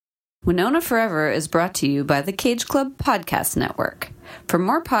Winona Forever is brought to you by the Cage Club Podcast Network. For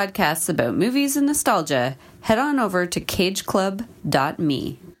more podcasts about movies and nostalgia, head on over to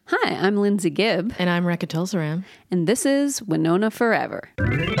cageclub.me. Hi, I'm Lindsay Gibb. And I'm Rekha Tulsaram. And this is Winona Forever.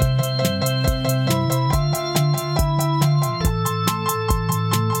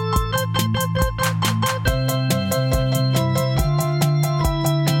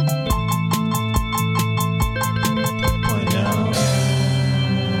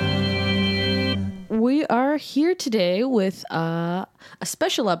 We are here today with a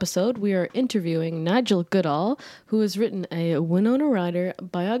special episode. We are interviewing Nigel Goodall, who has written a Winona Ryder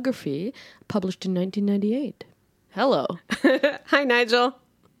biography published in 1998. Hello. Hi, Nigel.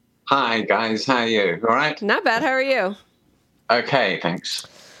 Hi, guys. How are you? All right? Not bad. How are you? Okay, thanks.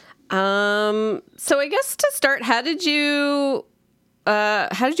 So I guess to start, how did you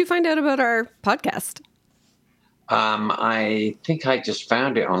find out about our podcast? I think I just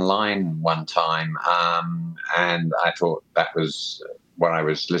found it online one time, and I thought that was what I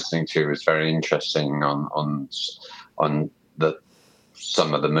was listening to was very interesting on some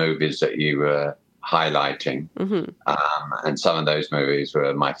of the movies that you were highlighting, and some of those movies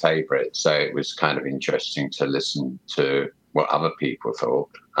were my favourites. So it was kind of interesting to listen to what other people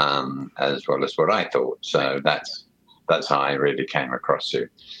thought, as well as what I thought. So that's how I really came across you.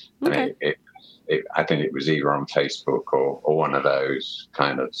 Okay. And I think it was either on Facebook or one of those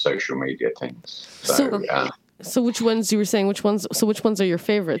kind of social media things. So which ones you were saying? Which ones are your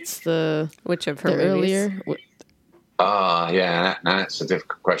favorites? Which of her the movies? Earlier? Yeah, that's a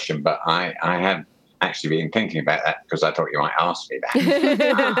difficult question. But I have actually been thinking about that because I thought you might ask me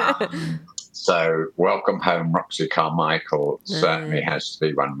that. So Welcome Home, Roxy Carmichael certainly has to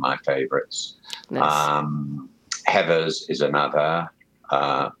be one of my favorites. Nice. Heathers is another.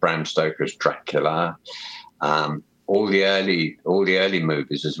 Bram Stoker's Dracula, all the early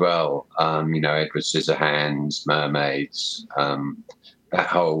movies as well. Edward Scissorhands, Mermaids, that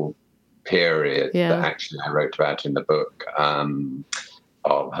whole period that actually I wrote about in the book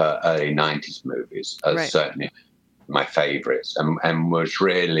of her early 90s movies are certainly my favourites, and was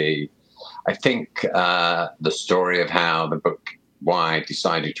really, I think, the story of how why I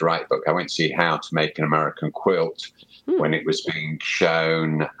decided to write the book. I went to see How to Make an American Quilt when it was being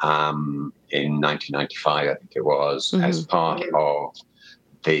shown in 1995, I think it was, as part of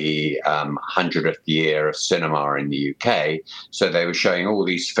the 100th year of cinema in the UK. So they were showing all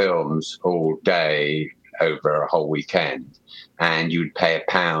these films all day over a whole weekend, and you'd pay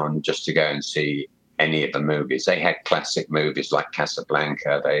 £1 just to go and see any of the movies. They had classic movies like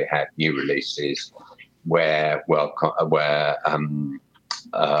Casablanca. They had new releases where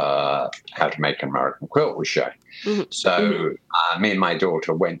How to Make an American Quilt was shown. So me and my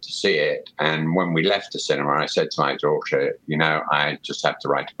daughter went to see it, and when we left the cinema, I said to my daughter, I just have to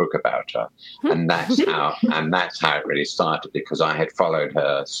write a book about her. And that's how it really started, because I had followed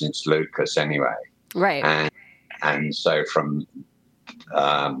her since Lucas anyway. Right. And so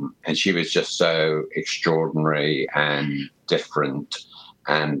and she was just so extraordinary and different,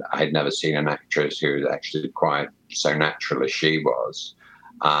 and I had never seen an actress who was actually quite so natural as she was.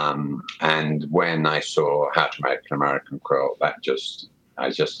 And when I saw How to Make an American Quilt, I just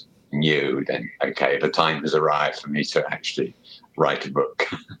knew then, okay, the time has arrived for me to actually write a book.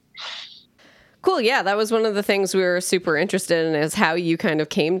 Cool. Yeah, that was one of the things we were super interested in, is how you kind of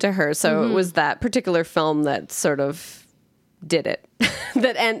came to her. So it was that particular film that sort of did it,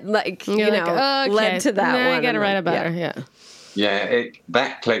 led to that one. I got to write about her. Yeah. Yeah,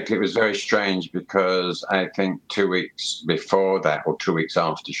 that clicked. It was very strange because I think 2 weeks before that, or 2 weeks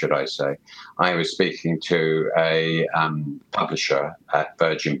after, should I say, I was speaking to a publisher at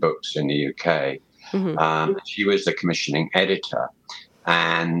Virgin Books in the UK. She was the commissioning editor,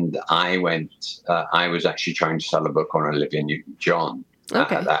 and I was actually trying to sell a book on Olivia Newton-John at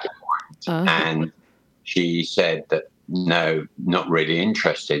that point. And she said that, no, not really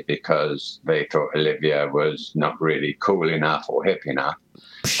interested, because they thought Olivia was not really cool enough or hip enough.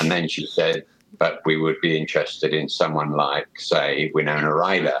 And then she said, but we would be interested in someone like, say, Winona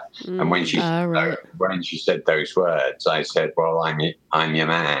Ryder. And when she said those words, I said, well, I'm your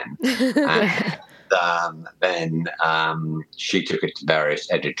man. And then she took it to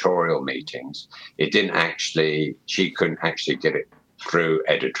various editorial meetings. She couldn't actually get it through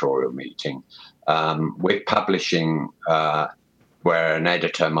editorial meeting. With publishing, where an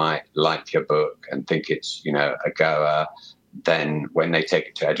editor might like your book and think it's, a goer, then when they take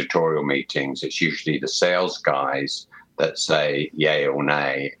it to editorial meetings, it's usually the sales guys that say yay or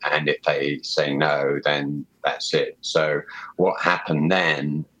nay. And if they say no, then that's it. So what happened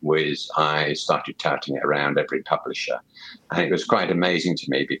then was I started touting it around every publisher. And it was quite amazing to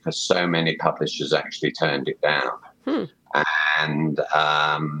me because so many publishers actually turned it down. And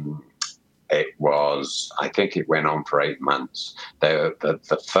I think it went on for 8 months.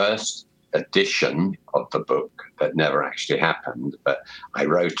 The first edition of the book that never actually happened, but I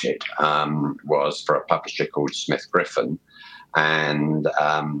wrote it, was for a publisher called Smith Griffin. And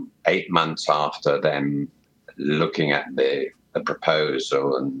 8 months after them looking at the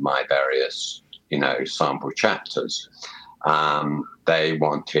proposal and my various, sample chapters, they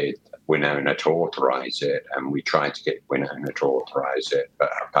wanted Winona to authorize it, and we tried to get Winona to authorize it, but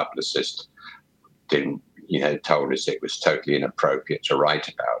her publicist didn't, told us it was totally inappropriate to write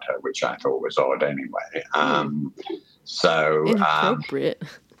about her, which I thought was odd anyway. Inappropriate.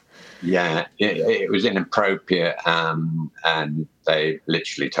 Yeah, it was inappropriate, and they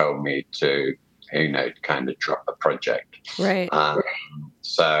literally told me to, kind of drop the project. Right.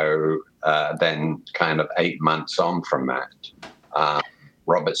 Then kind of 8 months on from that,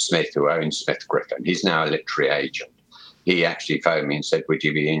 Robert Smith, who owns Smith Griffin, he's now a literary agent. He actually phoned me and said, would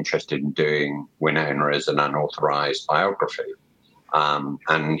you be interested in doing Winona as an unauthorized biography?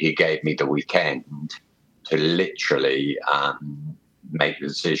 And he gave me the weekend to literally make the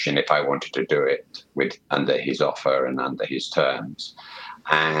decision if I wanted to do it under his offer and under his terms.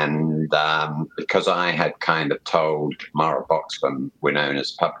 And because I had kind of told Mara Boxman,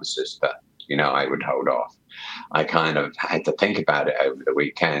 Winona's publicist, that, I would hold off, I kind of had to think about it over the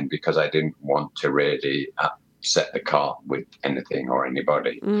weekend because I didn't want to really upset the cart with anything or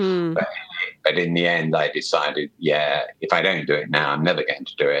anybody. But in the end, I decided, if I don't do it now, I'm never going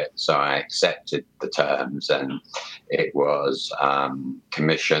to do it. So I accepted the terms, and it was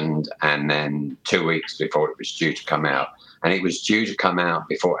commissioned. And then 2 weeks before it was due to come out, and it was due to come out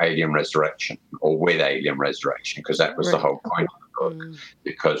before Alien Resurrection, or with Alien Resurrection, because that was the whole point of the book,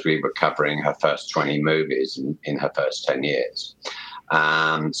 because we were covering her first 20 movies in her first 10 years.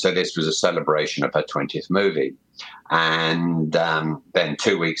 So this was a celebration of her 20th movie. And then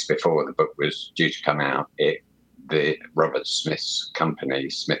 2 weeks before the book was due to come out, the Robert Smith's company,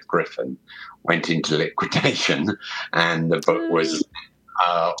 Smith Griffin, went into liquidation, and the book was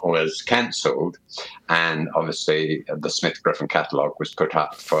cancelled. And obviously the Smith Griffin catalogue was put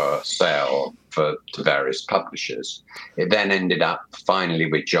up for sale to various publishers. It then ended up finally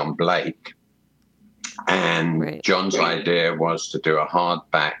with John Blake. And John's idea was to do a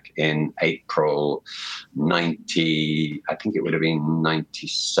hardback in April 90, I think it would have been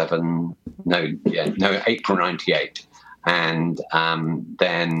 97. April 98. And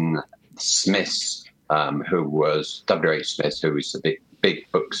then Smith's, who was W.H. Smith, who was the big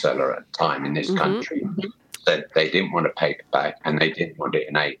bookseller at the time in this country, said they didn't want a paperback and they didn't want it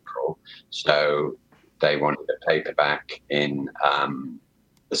in April. So they wanted a paperback in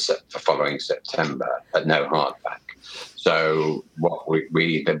the following September, but no hardback. So what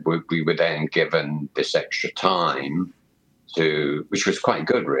we were then given this extra time which was quite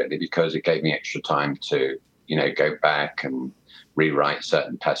good really, because it gave me extra time to, go back and rewrite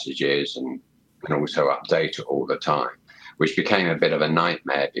certain passages and also update it all the time, which became a bit of a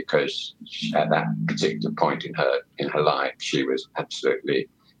nightmare because at that particular point in her life, she was absolutely,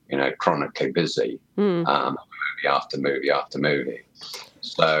 chronically busy, movie after movie after movie.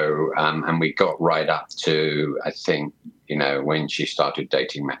 So, and we got right up to, I think, when she started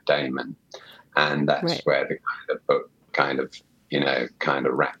dating Matt Damon, and that's where the book kind of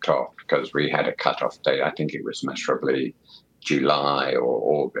wrapped off, because we had a cut-off date. I think it was measurably July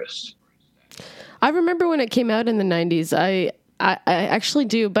or August. I remember when it came out in the 90s. I actually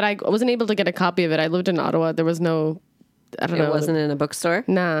do, but I wasn't able to get a copy of it. I lived in Ottawa. There was no, I don't know. It wasn't in a bookstore?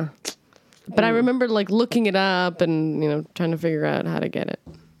 Nah. But I remember looking it up and, trying to figure out how to get it.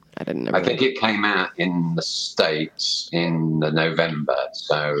 I didn't know. I think it came out in the States in the November,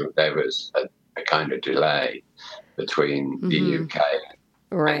 so there was a kind of delay between the UK.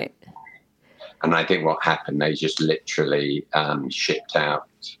 Right. And I think what happened, they just literally shipped out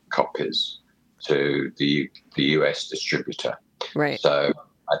copies to the US distributor. Right. So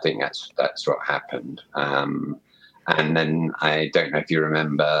I think that's what happened. And then I don't know if you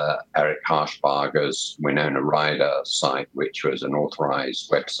remember Eric Harshbarger's Winona Ryder site, which was an authorized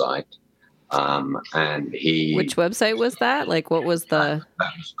website. And Which website was that? Like, what was the...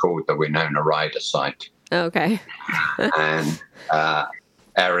 That was called the Winona Ryder site. Okay. And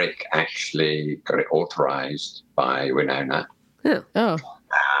Eric actually got it authorized by Winona. Oh.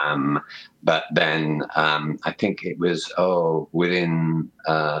 But then I think it was, within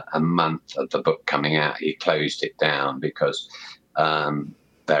a month of the book coming out, he closed it down because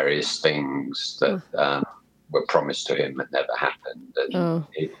various things that were promised to him and never happened. And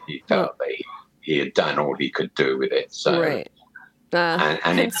he felt that he had done all he could do with it. So, right.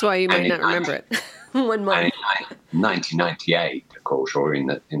 That's why you might not remember it. 1 month. And in 1998, of course, or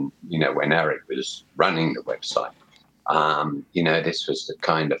when Eric was running the website, this was the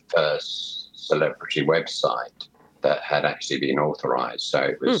kind of first celebrity website that had actually been authorized. So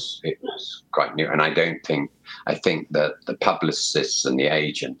it was quite new. And I think that the publicists and the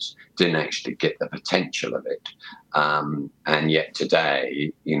agents didn't actually get the potential of it. And yet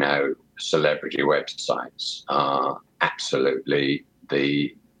today, celebrity websites are absolutely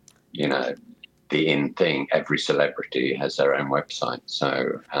the in thing. Every celebrity has their own website.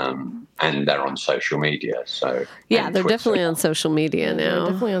 So, and they're on social media. So yeah, they're definitely on social media now.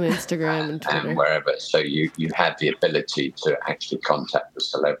 They're definitely on Instagram and Twitter. And wherever. So you have the ability to actually contact the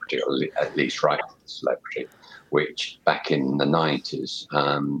celebrity, or at least write to the celebrity, which back in the 90s,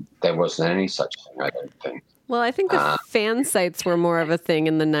 there wasn't any such thing, I don't think. Well, I think the fan sites were more of a thing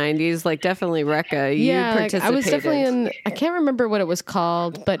in the 90s. Like, definitely, Rekha, you participated. I was definitely I can't remember what it was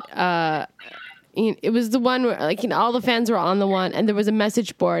called, but it was the one where, all the fans were on the one, and there was a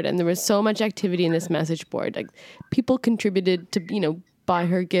message board, and there was so much activity in this message board. Like, people contributed to, buy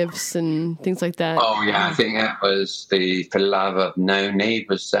her gifts and things like that. Oh, yeah, I think that was For the Love of Noni,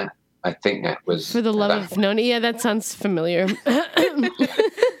 was that? I think that was... For the Love of Noni? Yeah, that sounds familiar. And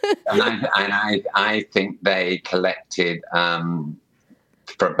I think they collected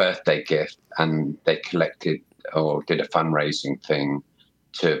for a birthday gift, and they collected or did a fundraising thing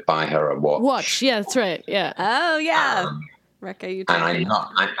to buy her a watch. Watch, yeah, that's right. Yeah. Oh, yeah. Rekha, you told me.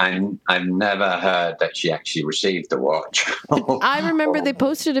 I've never heard that she actually received the watch. I remember they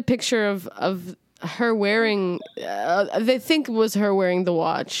posted a picture of her wearing. They think it was her wearing the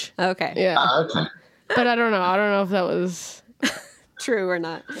watch. Okay. Yeah. Okay. But I don't know. I don't know if that was true or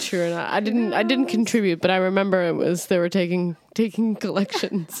not. I didn't contribute, but I remember it was they were taking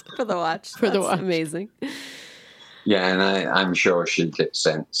collections for the watch. The watch. Amazing. Yeah, and I'm sure she gets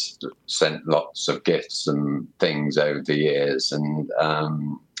sent lots of gifts and things over the years, and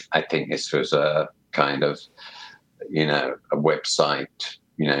I think this was a kind of, a website,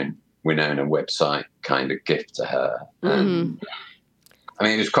 Winona website kind of gift to her. Mm-hmm. I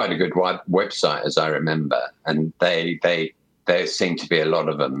mean, it was quite a good website, as I remember, and there seemed to be a lot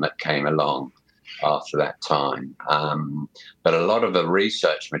of them that came along after that time. But a lot of the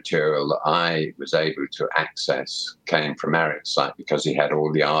research material that I was able to access came from Eric's site because he had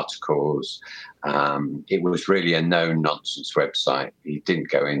all the articles. It was really a no-nonsense website. He didn't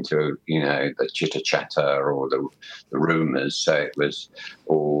go into, the chitter-chatter or the rumours. So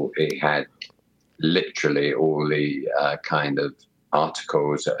it had literally all the kind of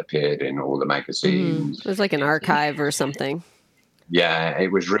articles that appeared in all the magazines. It was like an archive or something. Yeah,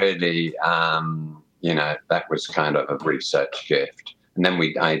 it was really, that was kind of a research gift. And then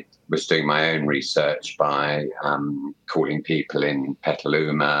I was doing my own research by calling people in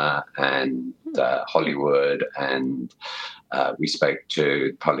Petaluma and Hollywood, and we spoke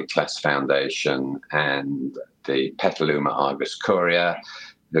to Polyclass Foundation and the Petaluma Argus Courier,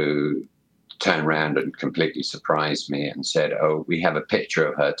 who turned around and completely surprised me and said, "Oh, we have a picture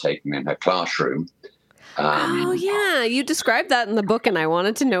of her taken in her classroom." Oh, yeah. You described that in the book, and I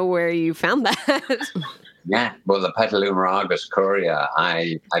wanted to know where you found that. Yeah. Well, the Petaluma Argus Courier,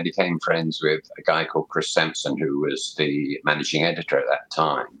 I became friends with a guy called Chris Sampson, who was the managing editor at that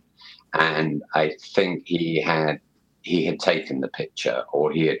time. And I think he had taken the picture,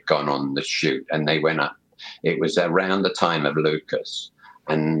 or he had gone on the shoot, and they went up. It was around the time of Lucas,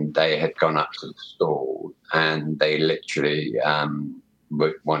 and they had gone up to the stall, and they literally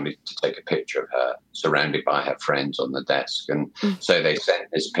wanted to take a picture of her surrounded by her friends on the desk. And so they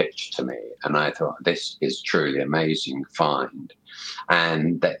sent this picture to me, and I thought, this is truly amazing find.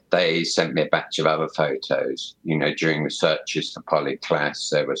 And that they sent me a batch of other photos. During the searches for Polyclass,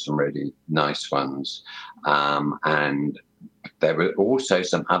 there were some really nice ones. And there were also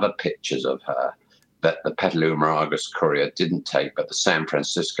some other pictures of her that the Petaluma Argus Courier didn't take, but the San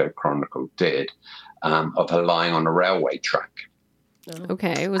Francisco Chronicle did, of her lying on a railway track.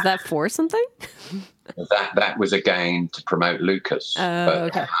 Okay. Was that for something? That was again to promote Lucas.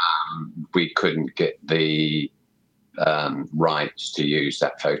 Okay. We couldn't get the rights to use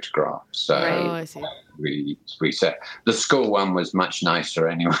that photograph. So I see. we said the school one was much nicer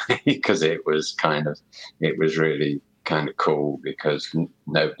anyway, because it was really kind of cool, because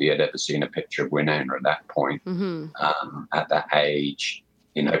nobody had ever seen a picture of Winona at that point, at that age,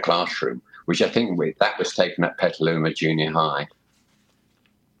 in her classroom, which I think that was taken at Petaluma Junior High.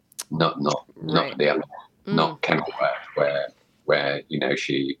 Not the other, not Kenilworth, where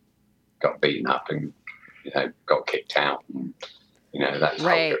she got beaten up and got kicked out. And, that's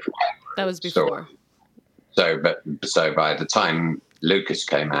Right. That was before. So by the time Lucas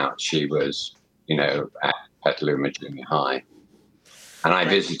came out, she was, at Petaluma Junior High. And I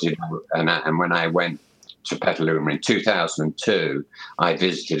visited, and when I went to Petaluma in 2002, I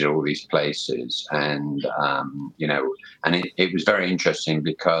visited all these places, and and it was very interesting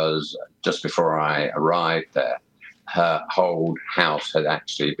because just before I arrived there, her whole house had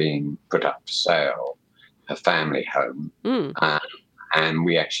actually been put up for sale, her family home, and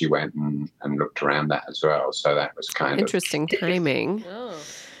we actually went and looked around that as well. So that was kind interesting timing. Oh.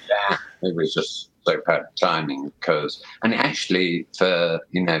 Yeah, it was just so perfect timing because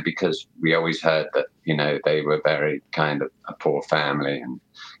we always heard that they were very kind of a poor family and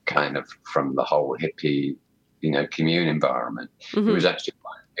kind of from the whole hippie commune environment. Mm-hmm. It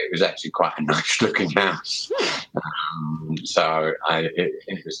was actually quite a nice looking house. So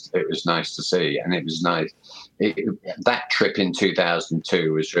it was nice to see, and it was nice. That trip in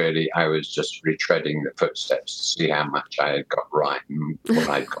 2002 was really, I was just retreading the footsteps to see how much I had got right and what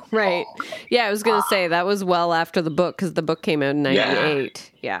I'd got right. wrong. Yeah, I was going to say that was well after the book because the book came out in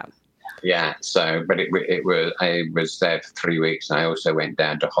 98. Yeah. Yeah, so, but I was there for 3 weeks, and I also went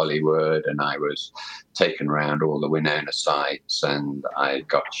down to Hollywood, and I was taken around all the Winona sites, and I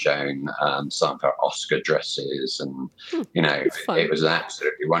got shown some of her Oscar dresses, and, it was an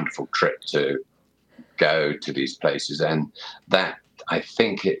absolutely wonderful trip to go to these places. And that, I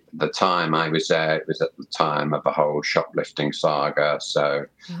think the time I was there, it was at the time of the whole shoplifting saga, so...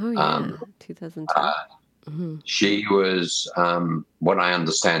 2010. She was, what I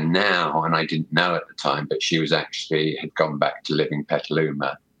understand now, and I didn't know at the time, but she was had gone back to live in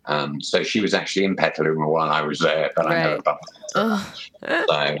Petaluma. So she was actually in Petaluma while I was there, but I know about it. So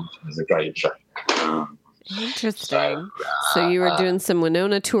it was a great show. Interesting. So you were doing some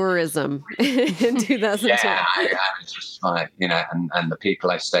Winona tourism in 2010. Yeah, I was just like, and the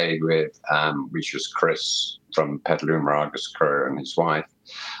people I stayed with, which was Chris from Petaluma Argus Crew and his wife,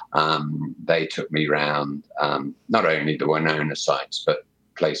 they took me around not only the Winona sites, but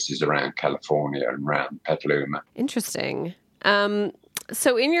places around California and around Petaluma. Interesting.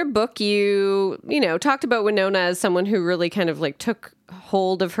 So in your book, you talked about Winona as someone who really kind of like took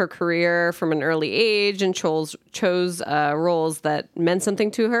hold of her career from an early age and chose roles that meant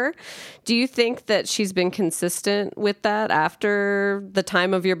something to her. Do you think that she's been consistent with that after the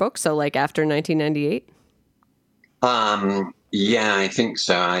time of your book? So like after 1998? Yeah, I think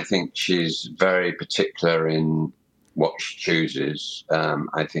so. I think she's very particular in what she chooses.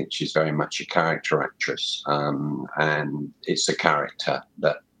 I think she's very much a character actress, and it's a character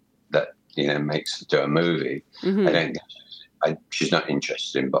that makes her do a movie. Mm-hmm. I don't think she's not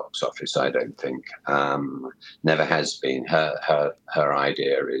interested in box office. I don't think. Never has been. Her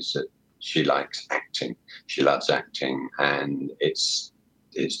idea is that she likes acting. She loves acting, and it's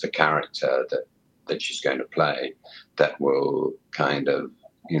the character that she's going to play that will kind of,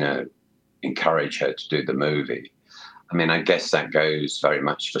 encourage her to do the movie. I mean, I guess that goes very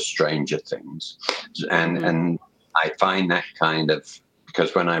much for Stranger Things. And I find that kind of,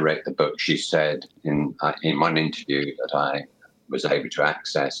 because when I read the book, she said in one interview that I was able to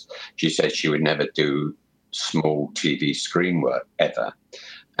access, she said she would never do small TV screen work ever.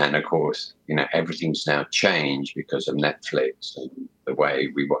 And of course, everything's now changed because of Netflix and the way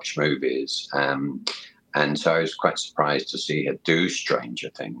we watch movies. And so I was quite surprised to see her do Stranger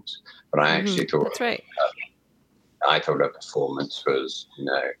Things. But I actually thought that's right. I thought her performance was,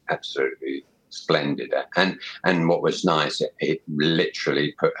 absolutely splendid. And what was nice, it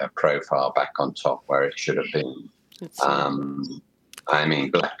literally put her profile back on top where it should have been. I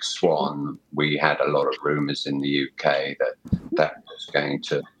mean, Black Swan, we had a lot of rumours in the UK that was going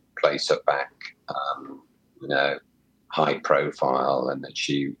to place her back, high profile, and that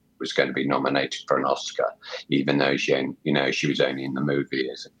she was going to be nominated for an Oscar, even though she was only in the movie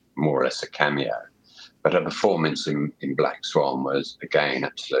as more or less a cameo. But her performance in Black Swan was, again,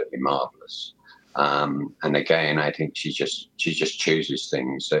 absolutely marvellous. And again, I think she just chooses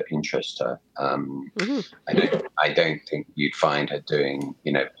things that interest her. I don't think you'd find her doing,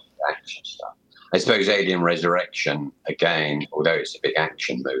 action stuff. I suppose Alien Resurrection, again, although it's a big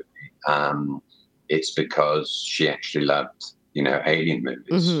action movie, it's because she actually loved, alien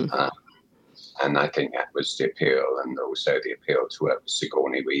movies. And I think that was the appeal, and also the appeal to her was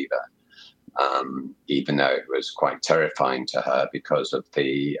Sigourney Weaver. Even though it was quite terrifying to her because of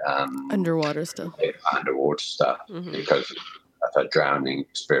the underwater stuff, because of her drowning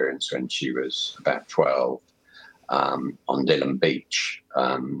experience when she was about 12 on Dillon Beach.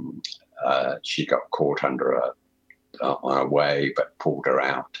 She got caught on a wave, but pulled her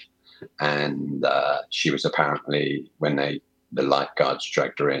out, and she was apparently, when the lifeguards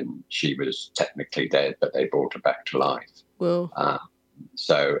dragged her in, she was technically dead, but they brought her back to life. Whoa.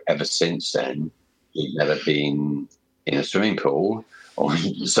 So ever since then, she's never been in a swimming pool or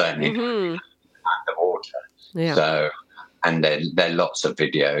certainly underwater. Yeah. So, and there are lots of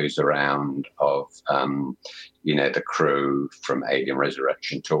videos around of, the crew from Alien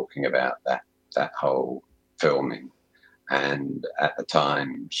Resurrection talking about that whole filming. And at the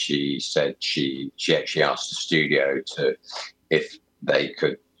time, she said she actually asked the studio if they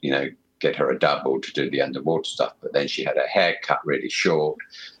could, get her a double to do the underwater stuff. But then she had her hair cut really short,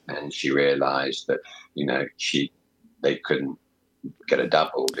 and she realised that, they couldn't get a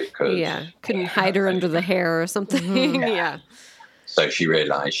double because couldn't hide her under the hair or something. Yeah. So she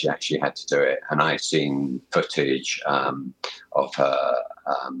realised she actually had to do it, and I've seen footage of her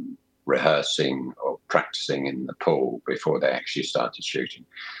rehearsing or practicing in the pool before they actually started shooting,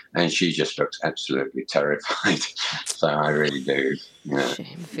 and she just looks absolutely terrified. So I really do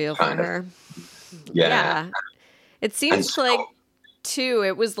feel for her. Yeah. It seems like too,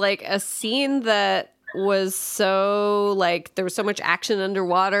 it was like a scene that was so like there was so much action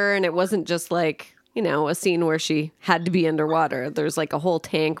underwater, and it wasn't just like a scene where she had to be underwater. There's like a whole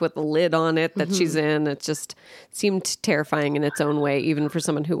tank with a lid on it that she's in. It just seemed terrifying in its own way, even for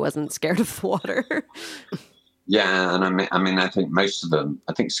someone who wasn't scared of the water. Yeah, and I mean, I think most of them,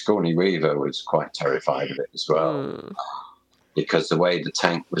 I think Sigourney Weaver was quite terrified of it as well, because the way the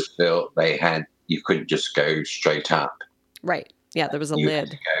tank was built, you couldn't just go straight up. Right. Yeah, there was a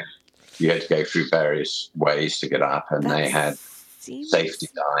lid. You had to go through various ways to get up, and they had safety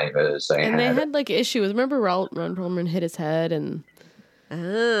divers. They had like issue with. Remember, Ron Perlman hit his head and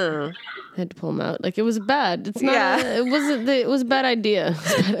had to pull him out. Like it was bad. It's not. It wasn't. It was a bad idea.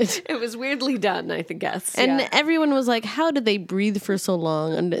 It was weirdly done, I guess. And everyone was like, "How did they breathe for so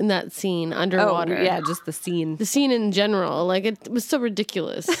long in that scene underwater?" Oh, yeah, just the scene. The scene in general, like it was so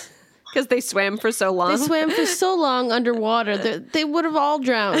ridiculous. Because they swam for so long. They swam for so long underwater. They would have all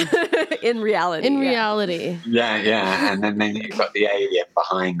drowned. In reality. Yeah. And then you've got the alien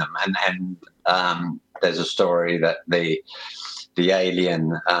behind them. And there's a story that the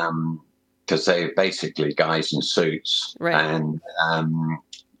alien, because they're basically guys in suits. Right. And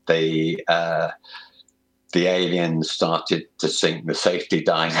the alien started to sink. The safety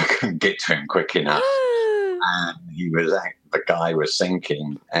diver couldn't get to him quick enough. And the guy was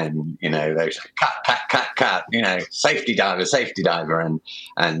sinking, and they were cut, safety diver,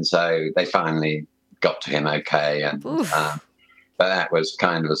 and so they finally got to him okay, and but that was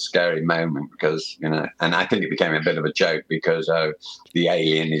kind of a scary moment because and I think it became a bit of a joke because the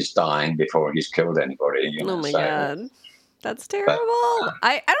alien is dying before he's killed anybody. Oh my God. That's terrible. But,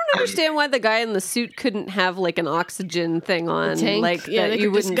 I don't understand why the guy in the suit couldn't have like an oxygen thing on, like that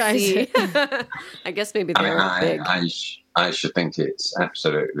you wouldn't see. I guess maybe they're big. I should think it's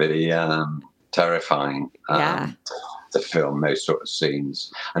absolutely terrifying to film those sort of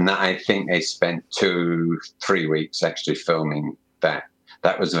scenes, and that I think they spent 2-3 weeks actually filming that.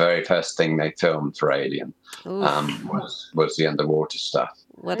 That was the very first thing they filmed for Alien. Was the underwater stuff.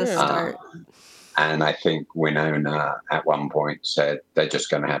 What a start. And I think Winona at one point said, they're just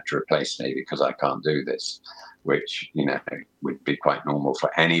going to have to replace me because I can't do this, which, would be quite normal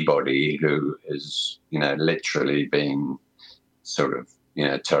for anybody who is, literally being sort of,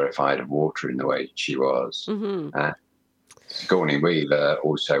 terrified of water in the way she was. Sigourney Weaver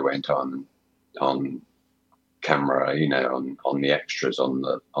also went on camera, on the extras on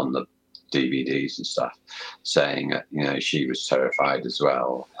the DVDs and stuff, saying that, she was terrified as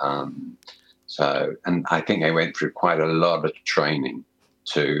well. So, and I think they went through quite a lot of training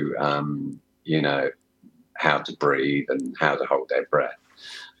to, how to breathe and how to hold their breath.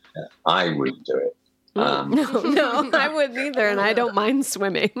 I wouldn't do it. No, I wouldn't either, and I don't mind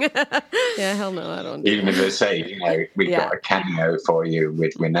swimming. Yeah, hell no, I don't. Even if they say, we've got a cameo for you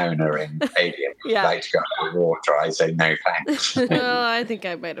with Winona in Alien, like to go in the water, I say no thanks. Well, I think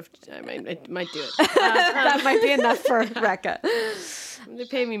I might do it. That might be enough for Rekka. They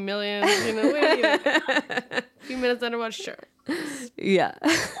pay me millions, wait a few minutes underwater, sure. Yeah.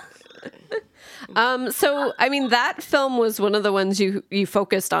 So, I mean, that film was one of the ones you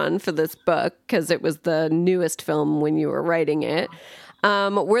focused on for this book because it was the newest film when you were writing it.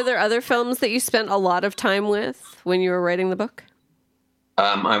 Were there other films that you spent a lot of time with when you were writing the book?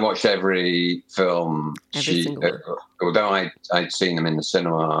 I watched every film. Although I'd seen them in the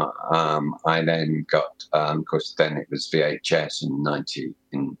cinema, I then got, of course, then it was VHS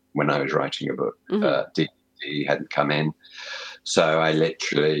when I was writing a book. DVD hadn't come in. So I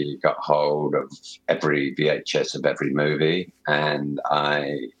literally got hold of every VHS of every movie, and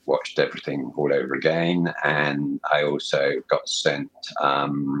I watched everything all over again. And I also got sent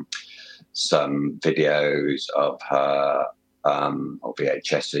some videos of her, or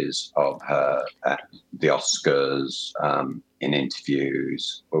VHSs of her at the Oscars, in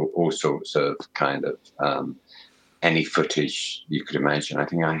interviews, all sorts of kind of any footage you could imagine. I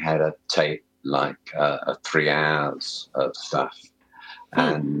think I had a tape like 3 hours of stuff.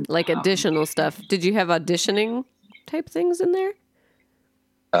 And like additional stuff. Did you have auditioning type things in there?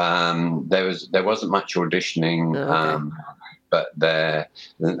 There wasn't much auditioning, okay. but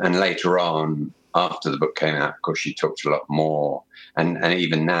and later on, after the book came out, of course, she talked a lot more, and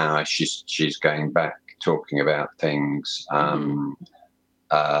even now she's going back talking about things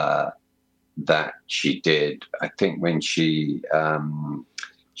that she did. I think when she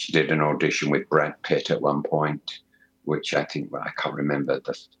did an audition with Brad Pitt at one point, which I can't remember.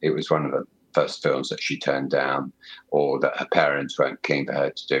 It was one of the first films that she turned down, or that her parents weren't keen for her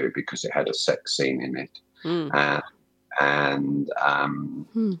to do because it had a sex scene in it. I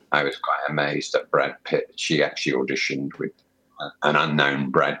was quite amazed at Brad Pitt. She actually auditioned with an unknown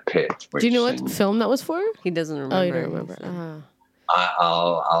Brad Pitt. Do you know what film that was for? He doesn't remember. Oh, you don't remember.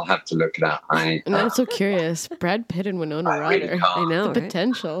 I'll have to look it up. And I'm so curious. Brad Pitt and Winona Ryder. Really I know, The right?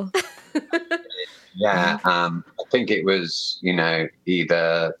 potential. Yeah, I think it was,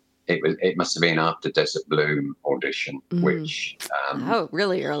 either it must have been after Desert Bloom audition, which Oh,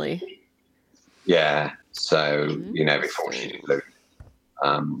 really early. yeah. So before she did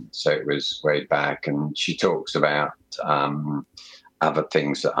Bloom, so it was way back, and she talks about other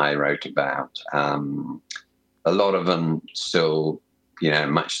things that I wrote about. A lot of them still,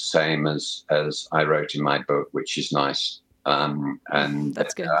 much the same as I wrote in my book, which is nice. And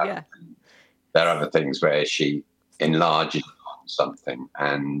That's good. Yeah. There are other things where she enlarges on something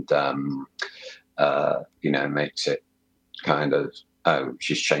and, makes it kind of, oh,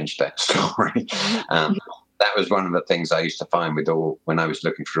 she's changed that story. That was one of the things I used to find when I was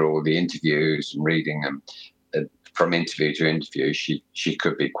looking through all the interviews and reading them. From interview to interview, she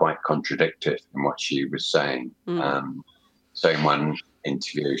could be quite contradictory in what she was saying. So in one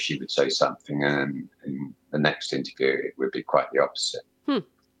interview, she would say something, and in the next interview, it would be quite the opposite.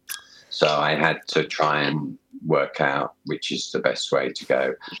 So I had to try and work out which is the best way to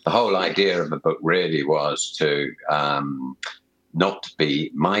go. The whole idea of the book really was to not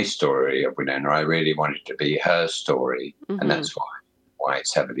be my story of Winona. I really wanted to be her story, and that's why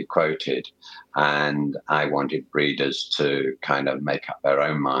it's heavily quoted. And I wanted readers to kind of make up their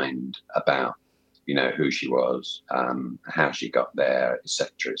own mind about, who she was, how she got there, et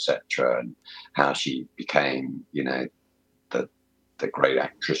cetera, and how she became, the great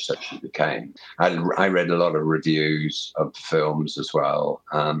actress that she became. I read a lot of reviews of films as well,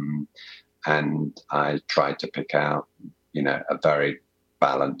 and I tried to pick out, a very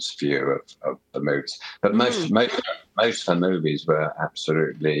balanced view of the movies. But most of her movies were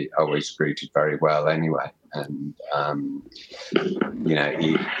absolutely always greeted very well anyway. And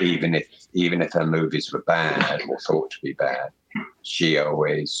even if her movies were bad or thought to be bad, she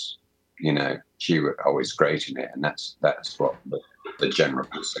always, she was always great in it, and that's what the general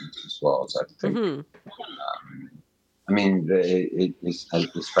consensus was, I think. I mean,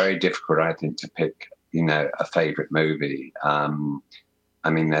 it's very difficult, I think, to pick, a favourite movie. I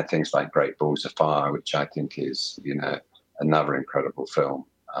mean, there are things like Great Balls of Fire, which I think is, another incredible film,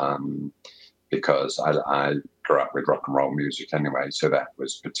 because I grew up with rock and roll music anyway, so that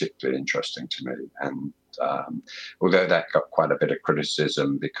was particularly interesting to me. And although that got quite a bit of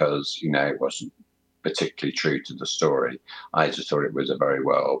criticism because, it wasn't particularly true to the story, I just thought it was a very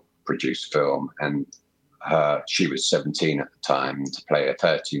well-produced film. And she was 17 at the time, to play a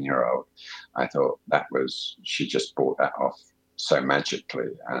 13-year-old. I thought she just brought that off so magically.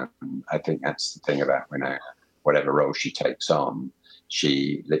 I think that's the thing about whatever role she takes on,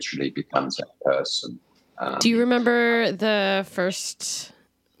 she literally becomes that person. Do you remember the first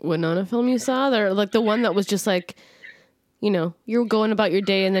Winona film you saw? Like the one that was just like, you're going about your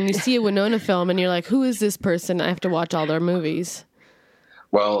day and then you see a Winona film and you're like, who is this person? I have to watch all their movies.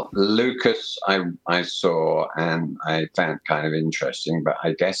 Well, Lucas, I saw and I found kind of interesting, but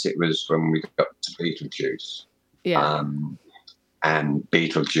I guess it was when we got to Beetlejuice. Yeah. And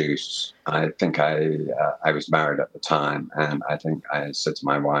Beetlejuice, I think I was married at the time, and I think I said to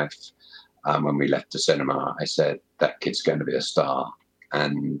my wife when we left the cinema, I said, that kid's going to be a star.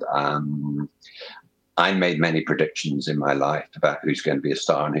 And I made many predictions in my life about who's going to be a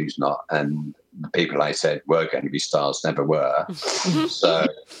star and who's not. And the people I said were going to be stars never were. So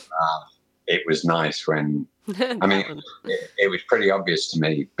it was nice when I mean, it was pretty obvious to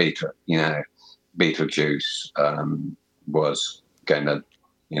me. Beetlejuice was going to,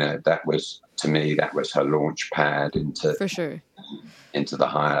 that was, to me, that was her launch pad For sure. into the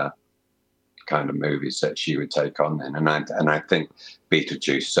higher kind of movies that she would take on then. And I think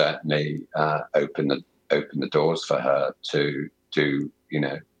Beetlejuice certainly opened the doors for her to do,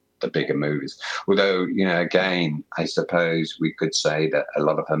 the bigger movies. Although, again, I suppose we could say that a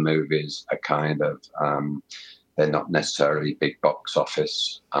lot of her movies are kind of, they're not necessarily big box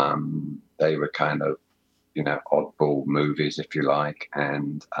office. They were kind of, oddball movies, if you like.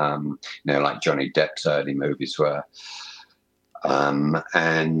 And, like Johnny Depp's early movies were.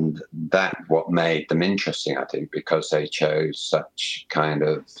 And that what made them interesting, I think, because they chose such kind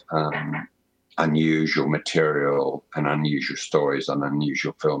of unusual material and unusual stories and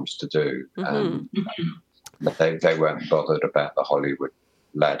unusual films to do. But they weren't bothered about the Hollywood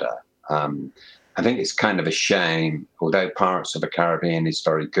ladder. I think it's kind of a shame, although Pirates of the Caribbean is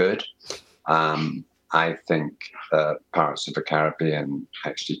very good. I think Pirates of the Caribbean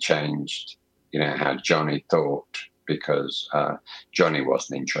actually changed, how Johnny thought, because Johnny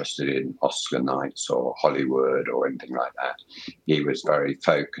wasn't interested in Oscar nights or Hollywood or anything like that. He was very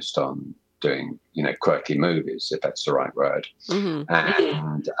focused on doing, quirky movies, if that's the right word.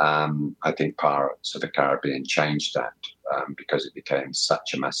 And I think Pirates of the Caribbean changed that because it became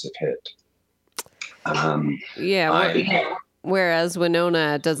such a massive hit. Whereas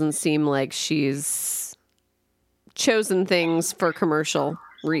Winona doesn't seem like she's chosen things for commercial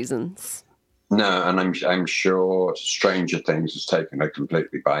reasons. No, and I'm sure Stranger Things has taken her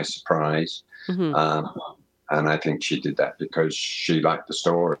completely by surprise. And I think she did that because she liked the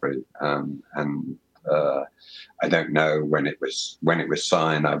story. And I don't know when it was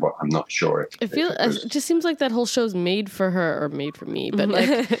signed. I'm not sure if it just seems like that whole show's made for her or made for me. But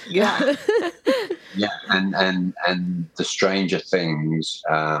like, yeah. Yeah, and the Stranger Things,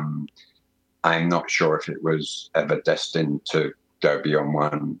 I'm not sure if it was ever destined to go beyond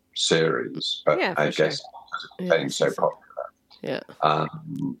one series, but I guess because it became so popular,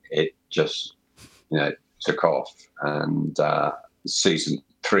 it just took off. And season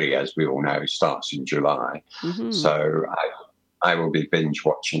 3, as we all know, starts in July, so I will be binge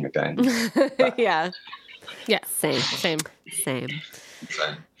watching again. Yeah, same.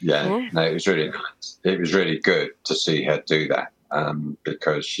 So, no, it was really nice. It was really good to see her do that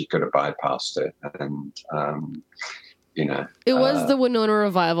because she could have bypassed it, and it was the Winona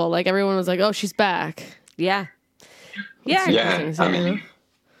revival. Like everyone was like, "Oh, she's back." Yeah. I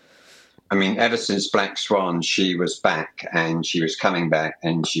mean, ever since Black Swan, she was back, and she was coming back,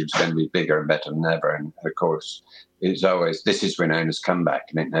 and she was going to be bigger and better than ever. And of course, it's always, this is Winona's comeback,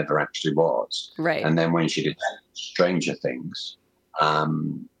 and it never actually was. Right. And then when she did Stranger Things,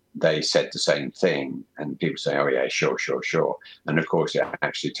 they said the same thing, and people say, "Oh yeah, sure." And of course, it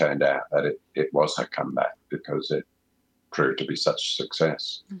actually turned out that it was her comeback because it proved to be such a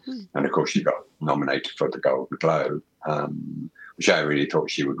success. And of course, she got nominated for the Golden Globe, which I really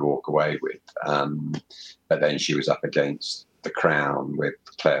thought she would walk away with. But then she was up against The Crown with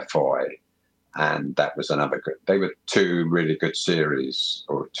Claire Foy, and that was another good. They were two really good series,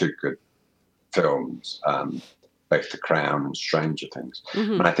 or two good films, both The Crown and Stranger Things.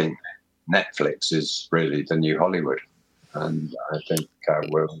 And I think Netflix is really the new Hollywood, and I think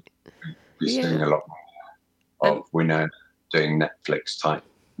we'll be seeing a lot more of Winona doing Netflix type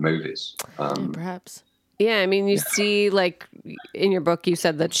movies. Perhaps. Yeah, I mean, you see, like, in your book, you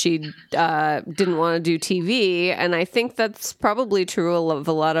said that she didn't want to do TV, and I think that's probably true of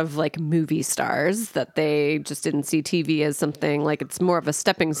a lot of, like, movie stars, that they just didn't see TV as something, like, it's more of a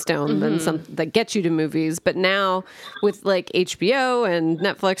stepping stone than something that gets you to movies. But now, with, like, HBO and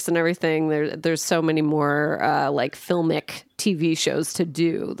Netflix and everything, there's so many more, like, filmic TV shows to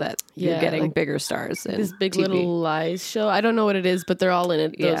do that you're getting like bigger stars in this Big TV. Little Lies show. I don't know what it is, but they're all in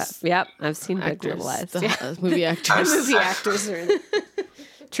it. Yep, I've seen Big Little Lies. Movie actors. Movie actors are in it.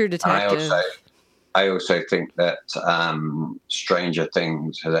 True Detective. I also think that Stranger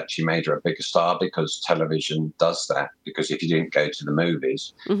Things has actually made her a bigger star because television does that. Because if you didn't go to the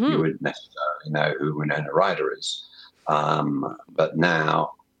movies, you wouldn't necessarily know who Winona Ryder is. But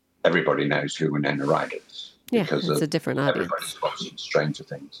now everybody knows who Winona Ryder is. Yeah, it's a different audience. Everybody's watching Stranger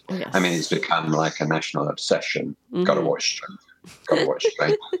Things. Yes. I mean, it's become like a national obsession. Got to watch Stranger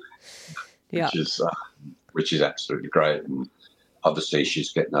Things, which is absolutely great. And obviously,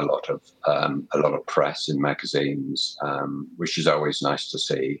 she's getting a lot of press in magazines, which is always nice to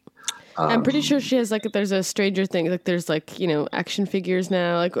see. I'm pretty sure she has there's a Stranger Things, like there's action figures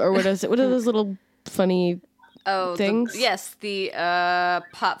now, or what are those little funny things? The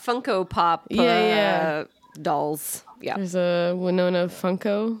Funko Pop. dolls. Yeah, There's a Winona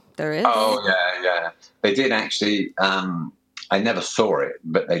Funko. there is. Oh yeah. They did actually. I never saw it,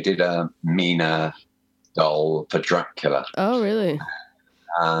 but they did a Mina doll for Dracula. Oh, really?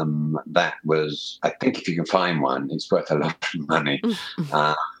 That was, I think, if you can find one, it's worth a lot of money.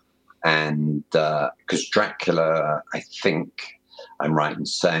 And because Dracula, I think I'm right in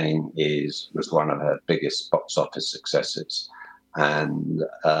saying, was one of her biggest box office successes. And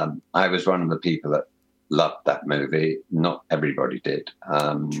I was one of the people that loved that movie. Not everybody did.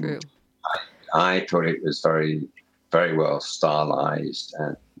 True. I thought it was very, very well stylized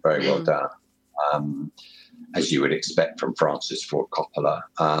and very well done, as you would expect from Francis Ford Coppola.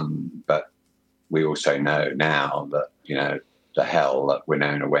 But we also know now that, the hell that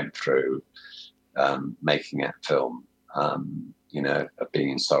Winona went through making that film, of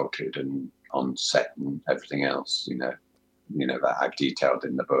being insulted and on set and everything else, that I've detailed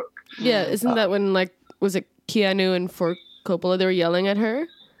in the book. Yeah, isn't that when, was it Keanu and Ford Coppola, they were yelling at her?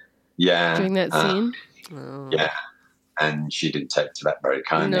 Yeah. During that scene? Yeah. And she didn't take to that very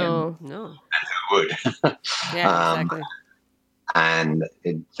kindly. No. And who would? Yeah, exactly. And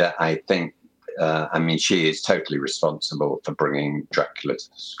I think, she is totally responsible for bringing Dracula to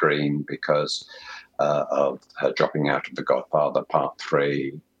the screen because of her dropping out of The Godfather Part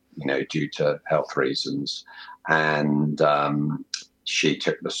 3, due to health reasons. And she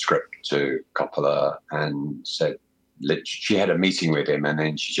took the script to Coppola and said, she had a meeting with him, and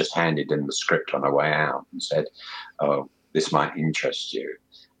then she just handed him the script on her way out and said, "Oh, this might interest you."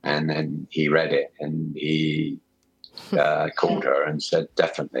 And then he read it, and he called her and said,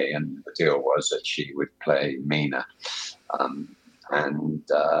 "Definitely." And the deal was that she would play Mina. I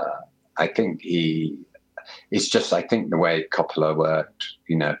think I think the way Coppola worked,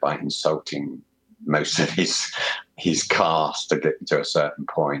 by insulting most of his cast to get to a certain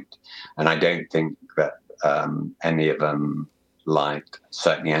point. And I don't think that any of them liked,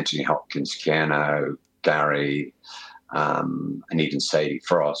 certainly Anthony Hopkins, Keanu, Gary, and even Sadie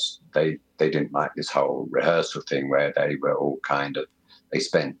Frost. They didn't like this whole rehearsal thing where they were all they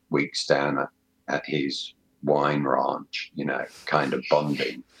spent weeks down at his wine ranch, kind of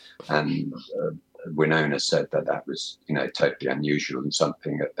bonding. And Winona said that was, totally unusual and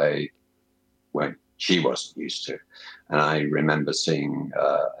something that she wasn't used to. And I remember seeing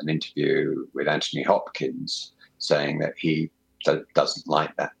an interview with Anthony Hopkins saying that he doesn't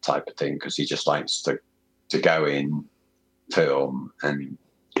like that type of thing because he just likes to go in, film, and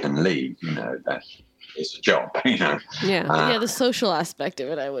leave. That is a job. Yeah. Yeah, the social aspect of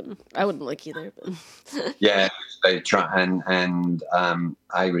it, I wouldn't like either. But. Yeah, they try and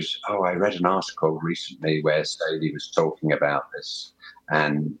I read an article recently where Sadie was talking about this,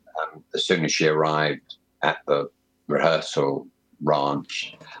 and as soon as she arrived at the rehearsal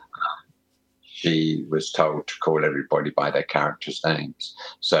ranch, she was told to call everybody by their characters' names.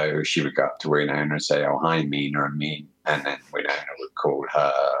 So she would go up to Winona and say, "Oh, hi, Mina," and then Winona would call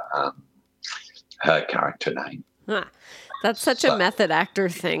her her character name. Huh. That's such a method actor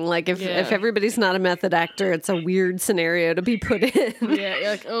thing. Like if everybody's not a method actor, it's a weird scenario to be put in. Yeah,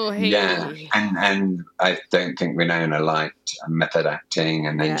 you're like, oh, hey. Yeah, and I don't think Winona liked method acting,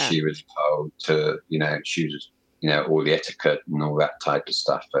 and then she was told to, she was, all the etiquette and all that type of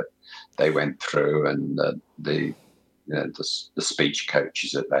stuff that they went through, and the speech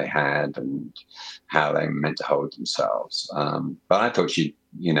coaches that they had and how they meant to hold themselves. But I thought I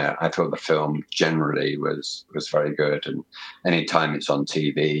thought the film generally was very good, and anytime it's on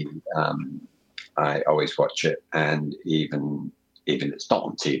TV, I always watch it, and even if it's not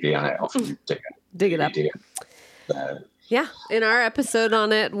on TV, I often dig it up. So, yeah, in our episode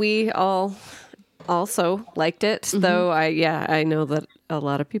on it, we all also liked it, though I know that a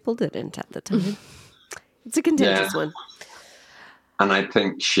lot of people didn't at the time. It's a contentious one. And I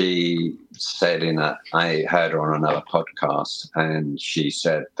think she said I heard her on another podcast, and she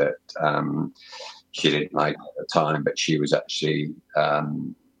said that she didn't like it at the time, but she was actually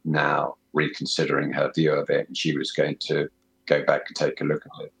now reconsidering her view of it, and she was going to go back and take a look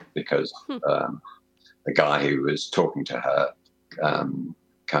at it because the guy who was talking to her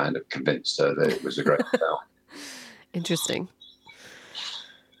kind of convinced her that it was a great film. Interesting.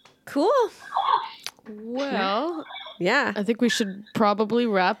 Cool. Well, yeah. I think we should probably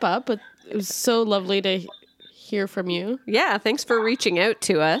wrap up, but it was so lovely to hear from you. Yeah, thanks for reaching out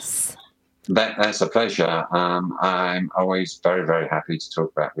to us. That's a pleasure. I'm always very, very happy to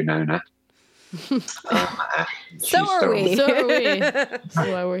talk about Winona. So are we. That's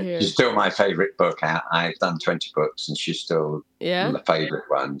why we're here. She's still my favourite book. I've done 20 books, and she's still the favourite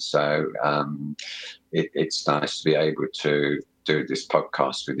one. So it's nice to be able to do this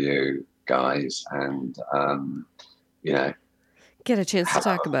podcast with you guys and, you know, Get a chance to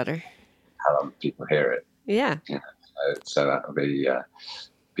talk about her. have other people hear it. Yeah. You know, so that will be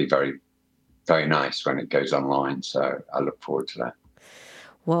very, very nice when it goes online. So I look forward to that.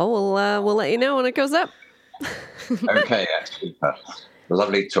 Well, we'll let you know when it goes up. Okay, that's super.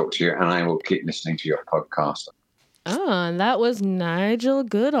 Lovely to talk to you, and I will keep listening to your podcast. Oh, and that was Nigel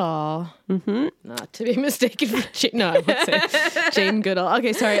Goodall. Mm-hmm. Not to be mistaken for Jane. No, I won't say Jane Goodall.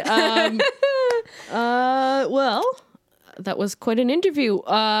 Okay, sorry. Well, that was quite an interview.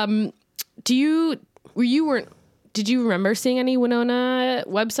 Did you remember seeing any Winona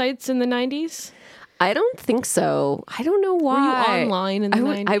websites in the 90s? I don't think so. I don't know why. Were you online in the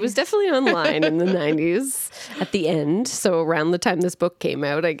 90s? I was definitely online in the 90s at the end. So around the time this book came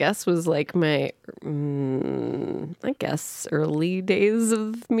out, I guess was like my, I guess, early days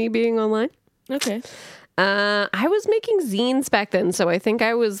of me being online. Okay. I was making zines back then. So I think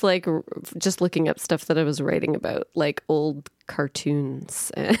I was like just looking up stuff that I was writing about, like old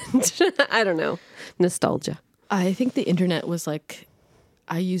cartoons and I don't know, nostalgia. I think the internet was like,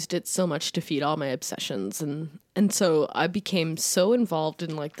 I used it so much to feed all my obsessions, and so I became so involved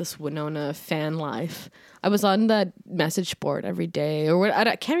in like this Winona fan life. I was on that message board every day, or what,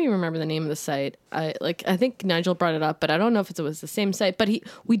 I can't even remember the name of the site. I think Nigel brought it up, but I don't know if it was the same site. But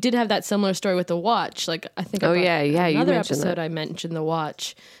we did have that similar story with the watch. Like I think you another mentioned episode that. I mentioned the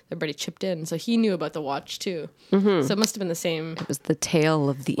watch. Everybody chipped in, so he knew about the watch too. Mm-hmm. So it must have been the same. It was the tale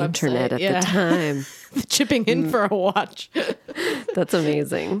of the website, internet at yeah. the time. Chipping in for a watch. That's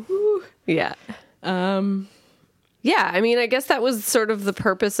amazing. Yeah. Yeah, I mean, I guess that was sort of the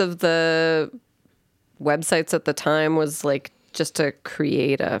purpose of the websites at the time, was like just to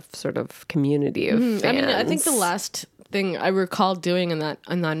create a sort of community of fans. I mean, I think the last thing I recall doing on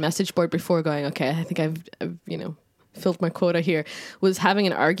that message board before going, okay, I think I've filled my quota here, was having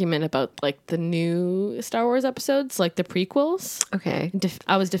an argument about like the new Star Wars episodes, like the prequels. Okay.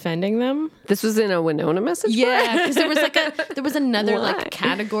 I was defending them. This was in a Winona message board? Yeah, because there was another Why? like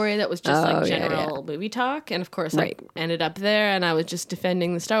category that was just Oh, like yeah, general movie talk, and of course Right. I ended up there, and I was just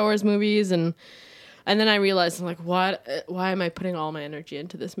defending the Star Wars movies, and then I realized, I'm like, what? Why am I putting all my energy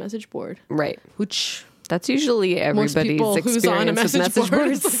into this message board? Right. Which That's usually most everybody's people experience who's on a with message board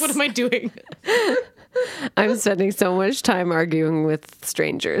boards. is like, what am I doing? I'm spending so much time arguing with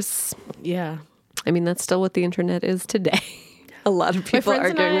strangers. Yeah. I mean, that's still what the internet is today. A lot of people friends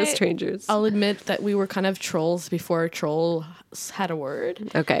and arguing with I- strangers. I'll admit that we were kind of trolls before trolls had a word.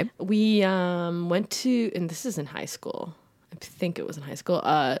 Okay. We went to, and this is in high school. I think it was in high school.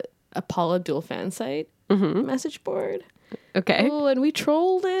 A Paula Abdul fan site message board. Okay. Oh, and we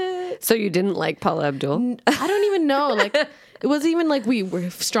trolled it. So you didn't like Paula Abdul? I don't even know. Like, it wasn't even like we were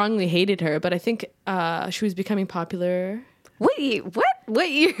strongly hated her, but I think she was becoming popular. What years?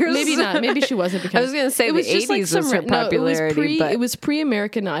 Maybe not. Maybe she wasn't becoming. I was going to say it the was just 80s like was some her popularity, but it was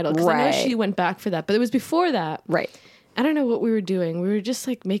pre-American Idol. 'Cause I know Right. she went back for that, but it was before that. right. I don't know what we were doing. We were just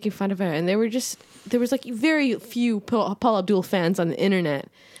like making fun of her, and there was like very few Paul Abdul fans on the internet.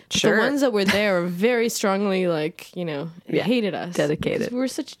 But Sure. the ones that were there were very strongly like, hated us. dedicated. Because we were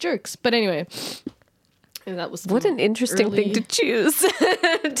such jerks. But anyway, and that was What an interesting thing to choose. to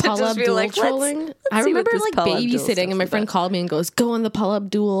Paula just be Abdul like, trolling. see I what remember this like Paula Abdul babysitting, and my stuff's friend about. called me and goes, "Go on the Paula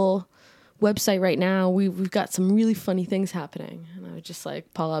Abdul website right now. We've got some really funny things happening." And I was just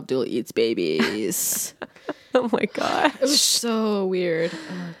like, "Paula Abdul eats babies." Oh my gosh. It was so weird.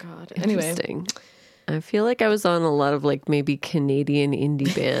 Oh god. Anyway, Interesting. I feel like I was on a lot of like maybe Canadian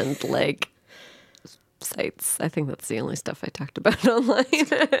indie band like sites. I think that's the only stuff I talked about online.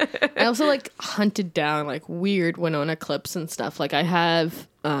 I also like hunted down like weird Winona clips and stuff. Like I have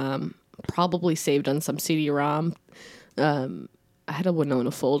probably saved on some CD-ROM. I had a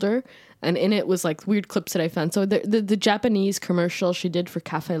Winona folder, and in it was like weird clips that I found. So the Japanese commercial she did for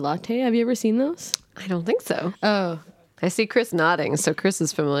Cafe Latte. Have you ever seen those? I don't think so. Oh, I see Chris nodding, so Chris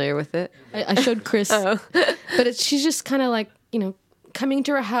is familiar with it. I showed Chris, but she's just kind of like coming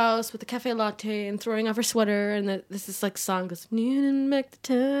to her house with a cafe latte and throwing off her sweater, and this is like song goes, "Need back the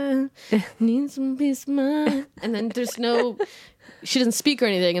time, need some peace of mind," and then she doesn't speak or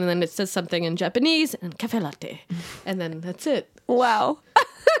anything, and then it says something in Japanese and cafe latte, and then that's it. Wow.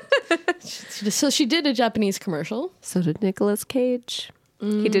 So she did a Japanese commercial. So did Nicolas Cage.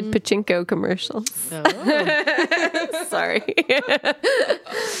 He did pachinko commercials. Oh, Sorry.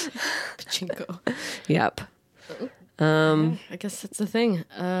 pachinko. Yep. I guess that's the thing.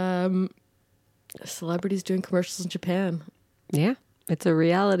 Celebrities doing commercials in Japan. Yeah, it's a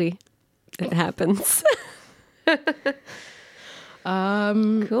reality. It happens.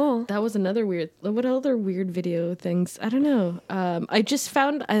 Cool. That was another weird. What other weird video things? I don't know. I just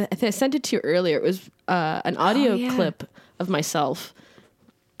found. I sent it to you earlier. It was an audio clip of myself.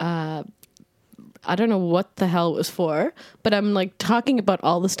 I don't know what the hell it was for, but I'm like talking about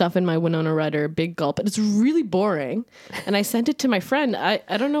all the stuff in my Winona Ryder Big Gulp, and it's really boring. And I sent it to my friend. I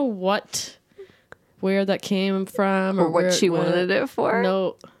don't know where that came from Or what she wanted it for?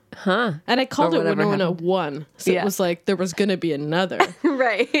 No. Huh. And I called Or it whatever Winona happened. 1. So it was like there was going to be another.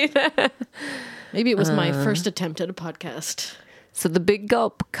 Right. Maybe it was my first attempt at a podcast. So the Big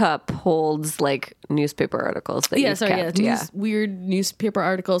Gulp cup holds like newspaper articles that you've kept. Weird newspaper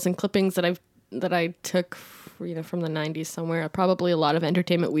articles and clippings that I took, from the 90s somewhere. Probably a lot of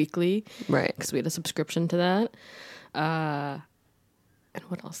Entertainment Weekly, Right. because we had a subscription to that. And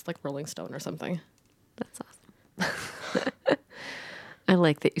what else? Like Rolling Stone or something. That's awesome. I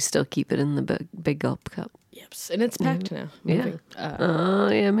like that you still keep it in the Big Gulp cup. Yep, and it's packed now. Moving.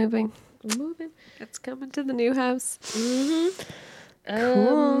 Moving. Moving. It's coming to the new house.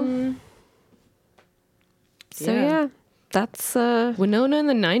 Cool. So yeah, that's Winona in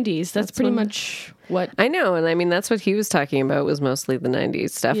the 90s. That's pretty much what. I know, and I mean that's what he was talking about was mostly the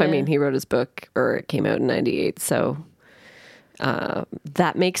 90s stuff. I Yeah. mean, he wrote his book, or it came out in 98, so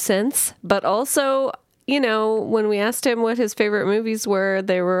that makes sense. But also, when we asked him what his favorite movies were,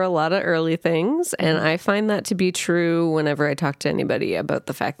 there were a lot of early things, and I find that to be true whenever I talk to anybody about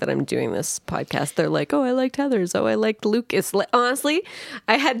the fact that I'm doing this podcast. They're like, "Oh, I liked Heathers. Oh, I liked Lucas." Honestly,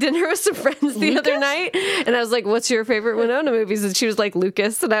 I had dinner with some friends the other night, and I was like, "What's your favorite Winona movies?" And she was like,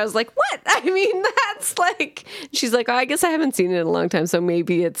 "Lucas," and I was like, "What?" I mean, that's like. She's like, "Oh, I guess I haven't seen it in a long time, so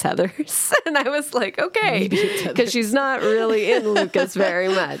maybe it's Heathers." And I was like, "Okay," because she's not really in Lucas very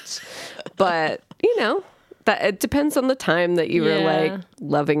much, but that it depends on the time that you were like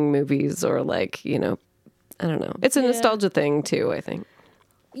loving movies or like, I don't know. It's a nostalgia thing too, I think.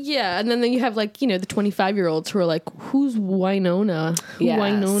 Yeah, and then you have like, the 25-year-olds who are like, who's Winona? Yes.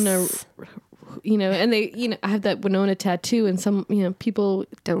 Winona, and they, I have that Winona tattoo and some, people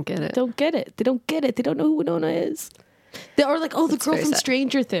Don't get it. don't get it. They don't get it. They don't know who Winona is. They are like, oh, the girl very from sad.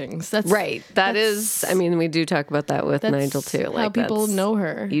 Stranger Things. That's Right. That is, I mean, we do talk about that with that's Nigel too. Like how people that's- know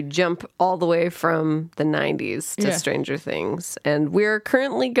her. You jump all the way from the 90s to Yeah. Stranger Things. And we're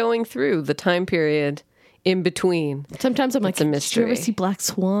currently going through the time period in between. Sometimes I'm like, It's a did you mystery. ever see Black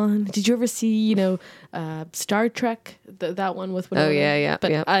Swan? Did you ever see, Star Trek? That one with Winona? yeah,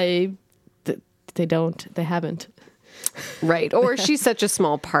 But yeah. they haven't. Right. Or she's such a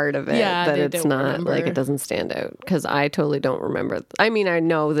small part of it Yeah, that they it's don't not remember. like it doesn't stand out. Because I totally don't remember. I mean, I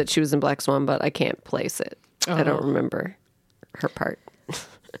know that she was in Black Swan, but I can't place it. I don't remember her part.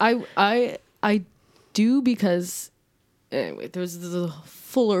 I do because anyway, there's a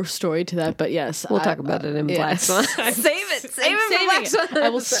fuller story to that, but yes, We'll talk about it in Black yes. Swan. Save it. Save it for Saving Black it. Swan. I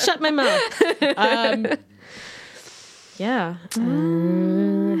will shut my mouth.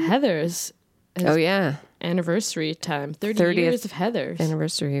 Heathers. Oh, yeah. Anniversary time. 30 30th years of Heathers.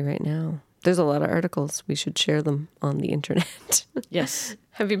 Anniversary right now. There's a lot of articles. We should share them on the internet. Yes.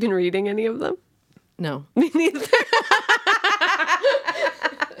 Have you been reading any of them? No. Me neither.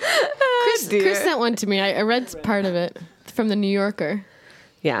 Chris sent one to me. I read part of it from the New Yorker,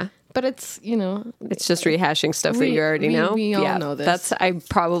 Yeah. but it's It's just rehashing stuff that you already know. we all yeah, know this. That's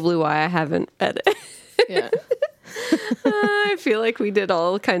probably why I haven't read it. yeah. I feel like we did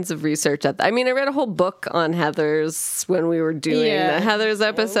all kinds of research at that. I mean, I read a whole book on Heathers when we were doing Yeah. the Heathers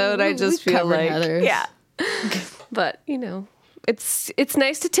episode. I We just feel covered like, Heathers. yeah. But, it's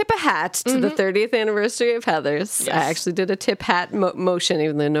nice to tip a hat to the 30th anniversary of Heathers. Yes. I actually did a tip hat motion,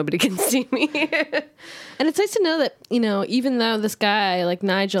 even though nobody can see me. And it's nice to know that, even though this guy, like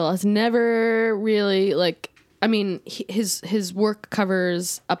Nigel, has never really, his work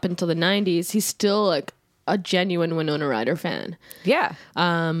covers up until the 90s, he's still, like, a genuine Winona Ryder fan. Yeah.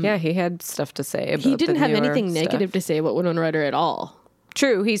 Yeah, he had stuff to say about He didn't the have newer anything stuff. negative to say about Winona Ryder at all.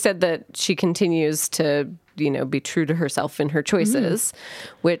 True. He said that she continues to, be true to herself in her choices,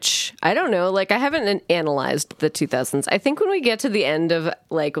 which I don't know. Like, I haven't analyzed the 2000s. I think when we get to the end of,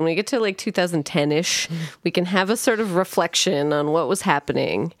 when we get to 2010-ish, we can have a sort of reflection on what was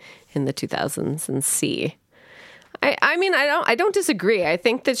happening in the 2000s and see. I mean, I don't disagree. I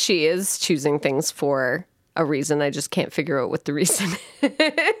think that she is choosing things for a reason. I just can't figure out what the reason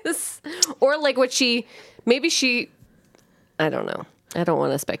is. Or I don't know. I don't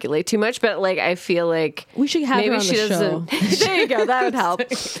want to speculate too much, but I feel like We should have her on the show. There you go. That would help.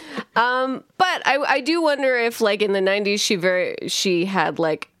 But I do wonder if in the 90s she had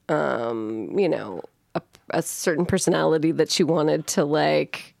a certain personality that she wanted to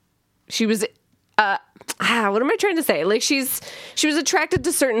she was what am I trying to say? Like, she was attracted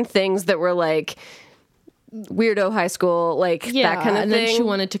to certain things that were like weirdo high school, like that kind of and thing. then she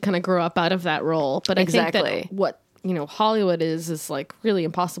wanted to kind of grow up out of that role. But I think Exactly. that what, Hollywood is like really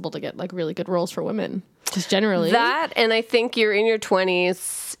impossible to get like really good roles for women. Just generally. That, and I think you're in your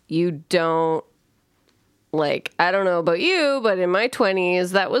 20s, you don't, like, I don't know about you, but in my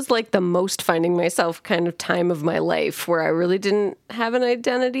 20s, that was like the most finding myself kind of time of my life where I really didn't have an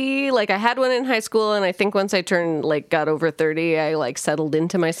identity. Like, I had one in high school, and I think once I got over 30, I like settled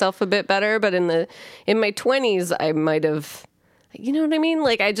into myself a bit better. But in my 20s, I might have, you know what I mean?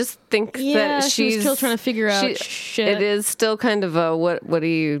 Like, I just think that she was still trying to figure out shit. It is still kind of a, what are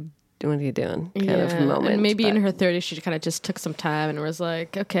you doing kind of moment. And maybe in her 30s, she kind of just took some time and was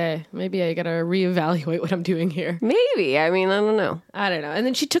like, okay, maybe I got to reevaluate what I'm doing here. Maybe. I mean, I don't know. And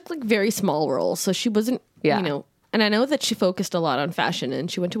then she took like very small roles. So she wasn't, and I know that she focused a lot on fashion,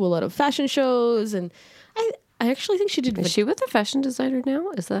 and she went to a lot of fashion shows. And I actually think she did. Is she with a fashion designer now?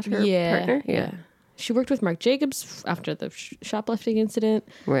 Is that her partner? Yeah. She worked with Marc Jacobs after the shoplifting incident.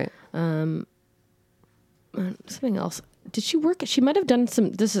 Right. Something else. Did she work? She might have done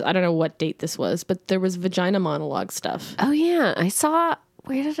some. I don't know what date this was, but there was vagina monologue stuff. Oh yeah, I saw.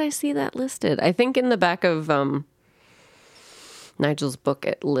 Where did I see that listed? I think in the back of Nigel's book,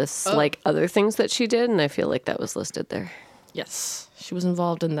 it lists like other things that she did, and I feel like that was listed there. Yes, she was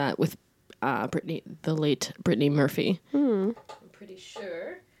involved in that with the late Brittany Murphy. I'm pretty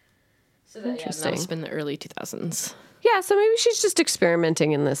sure. So that must have been the early 2000s. Yeah, so maybe she's just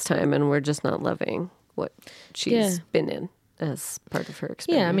experimenting in this time, and we're just not loving what she's been in as part of her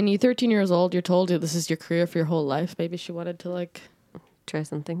experiment. Yeah, I mean, you're 13 years old, you're told this is your career for your whole life. Maybe she wanted to like try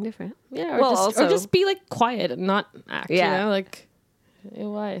something different. Yeah, or just be like quiet and not act. Yeah. Like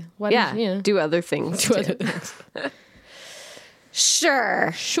why? Do other things. Do other things.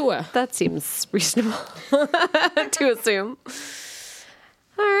 Sure. That seems reasonable to assume.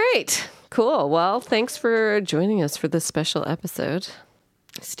 All right. Cool. Well, thanks for joining us for this special episode.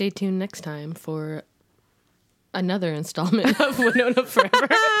 Stay tuned next time for another installment of Winona Forever.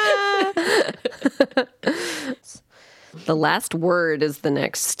 The Last Word is the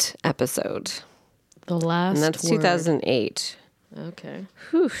next episode. The Last Word. And that's 2008. Okay.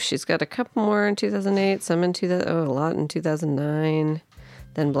 Whew, she's got a couple more in 2008, some in a lot in 2009.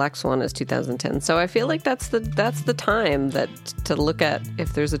 Then Black Swan is 2010. So I feel like that's the time to look at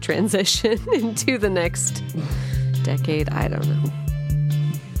if there's a transition into the next decade. I don't know.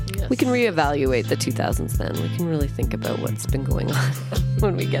 Yes. We can reevaluate the 2000s then. We can really think about what's been going on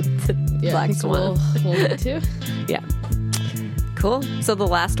when we get to Black Swan. We'll need to. Yeah. Cool. So The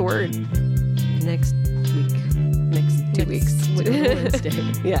Last Word next week. Next 2 weeks. Wednesday.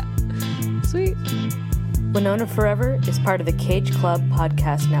 Yeah. Sweet. Winona Forever is part of the Cage Club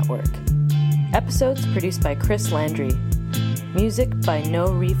Podcast Network. Episodes produced by Chris Landry. Music by No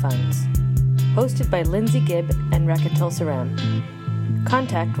Refunds. Hosted by Lindsay Gibb and Rekha Tulsaram.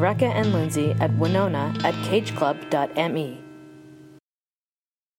 Contact Rekha and Lindsay at winona@cageclub.me.